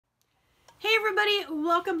everybody,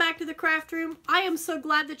 welcome back to the craft room. I am so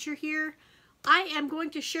glad that you're here. I am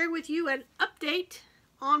going to share with you an update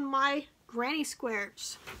on my granny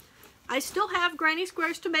squares. I still have granny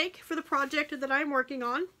squares to make for the project that I'm working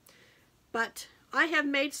on, but I have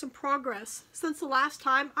made some progress since the last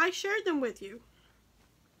time I shared them with you.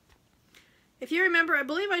 If you remember, I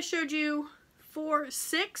believe I showed you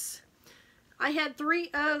 6. I had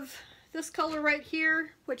 3 of this color right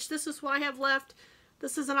here, which this is what I have left.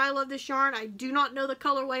 This is an I Love This yarn. I do not know the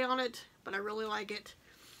colorway on it, but I really like it.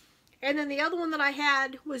 And then the other one that I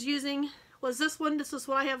had was this one. This is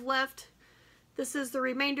what I have left. This is the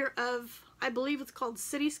remainder of, I believe it's called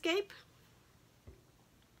Cityscape.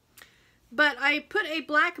 But I put a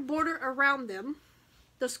black border around them,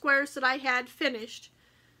 the squares that I had finished,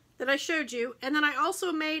 that I showed you. And then I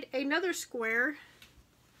also made another square,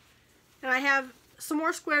 and I have some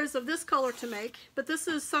more squares of this color to make, but this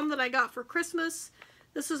is some that I got for Christmas.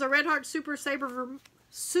 This is a Red Heart Super Saver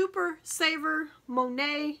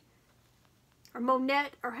Monet, or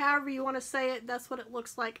Monette, or however you want to say it. That's what it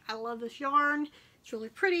looks like. I love this yarn. It's really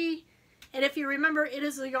pretty. And if you remember, it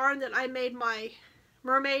is the yarn that I made my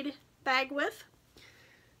mermaid bag with.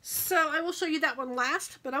 So I will show you that one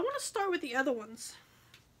last, but I want to start with the other ones.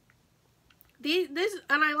 These,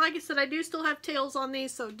 and like I said, I do still have tails on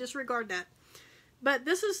these, so disregard that. But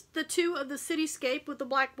this is the 2 of the Cityscape with the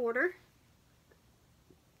black border.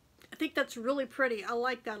 I think that's really pretty. I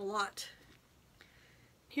like that a lot.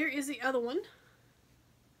 Here is the other one.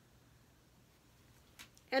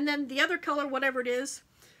 And then the other color, whatever it is,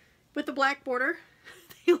 with the black border.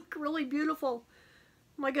 They look really beautiful.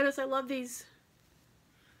 Oh my goodness, I love these.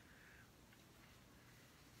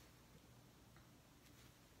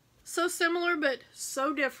 So similar, but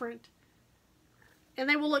so different. And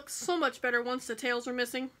they will look so much better once the tails are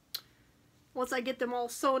missing. Once I get them all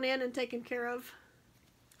sewn in and taken care of.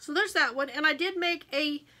 So there's that one. And I did make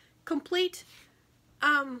a complete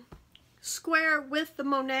square with the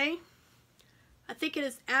Monet. I think it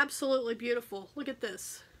is absolutely beautiful. Look at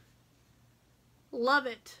this. Love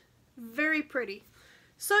it. Very pretty.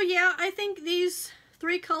 So yeah, I think these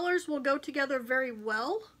 3 colors will go together very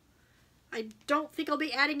well. I don't think I'll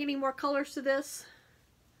be adding any more colors to this.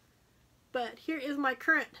 But here is my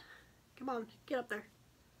current, come on, get up there,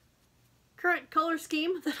 current color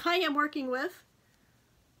scheme that I am working with.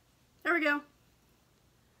 There we go.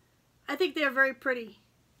 I think they are very pretty.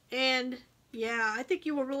 And yeah, I think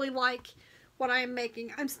you will really like what I am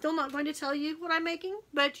making. I'm still not going to tell you what I'm making,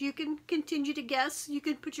 but you can continue to guess. You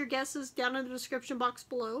can put your guesses down in the description box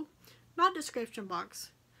below. Not description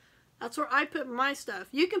box. That's where I put my stuff.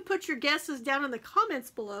 You can put your guesses down in the comments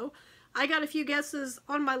below. I got a few guesses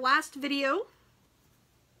on my last video.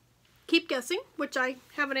 Keep guessing, which I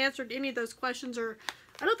haven't answered any of those questions, or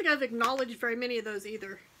I don't think I've acknowledged very many of those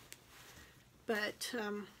either. But,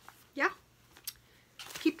 yeah.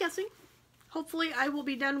 Keep guessing. Hopefully I will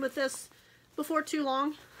be done with this before too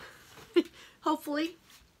long. Hopefully.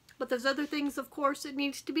 But there's other things, of course, that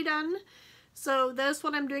needs to be done. So that's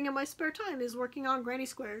what I'm doing in my spare time, is working on granny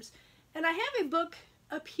squares. And I have a book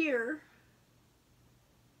up here.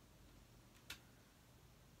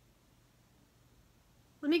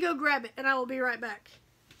 Let me go grab it, and I will be right back.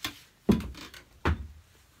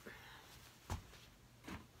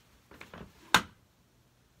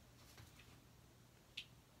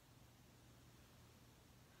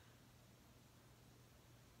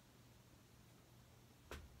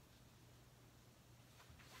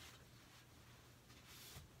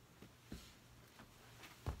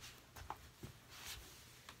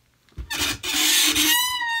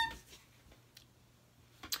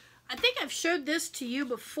 I've showed this to you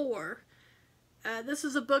before. This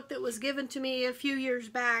is a book that was given to me a few years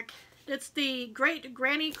back. It's the Great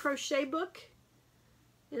Granny Crochet Book.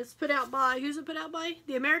 It's put out by, who's it put out by?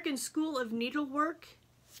 The American School of Needlework,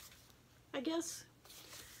 I guess.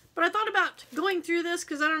 But I thought about going through this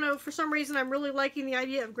because I don't know, for some reason I'm really liking the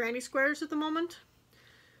idea of granny squares at the moment.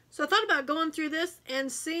 So I thought about going through this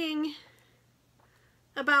and seeing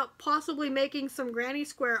about possibly making some granny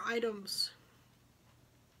square items.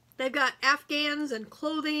 They've got Afghans and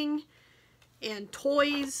clothing and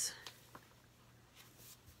toys.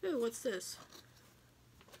 Ooh, what's this?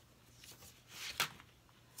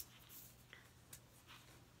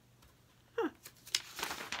 Huh.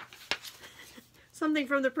 Something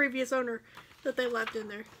from the previous owner that they left in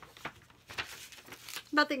there.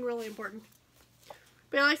 Nothing really important.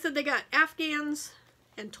 But like I said, they got Afghans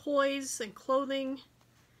and toys and clothing.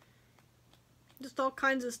 Just all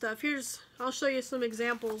kinds of stuff. I'll show you some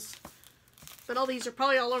examples. But all these are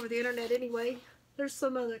probably all over the internet anyway. There's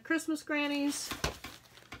some of the Christmas grannies.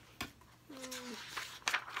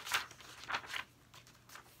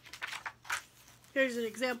 Here's an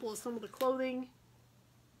example of some of the clothing.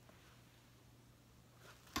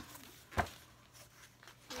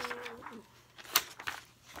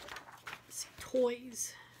 Let's see,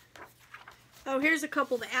 toys. Oh, here's a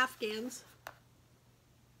couple of the Afghans.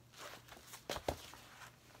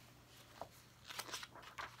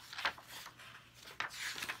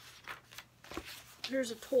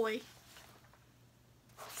 Here's a toy.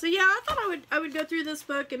 So yeah, I thought I would go through this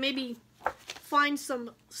book and maybe find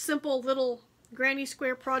some simple little granny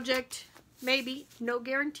square project. Maybe. No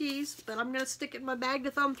guarantees, but I'm going to stick it in my bag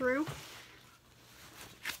to thumb through.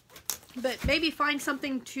 But maybe find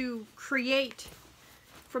something to create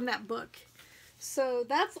from that book. So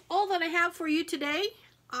that's all that I have for you today.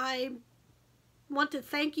 I want to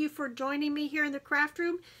thank you for joining me here in the craft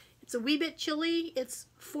room. It's a wee bit chilly. It's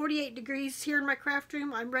 48 degrees here in my craft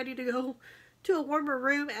room. I'm ready to go to a warmer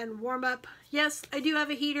room and warm up. Yes, I do have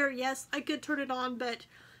a heater. Yes, I could turn it on, but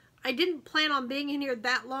I didn't plan on being in here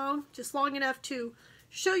that long, just long enough to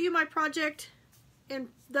show you my project and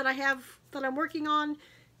that I'm working on.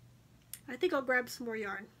 I think I'll grab some more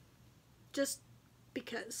yarn, just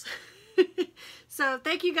because. So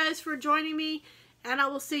thank you guys for joining me, and I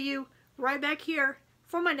will see you right back here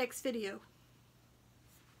for my next video.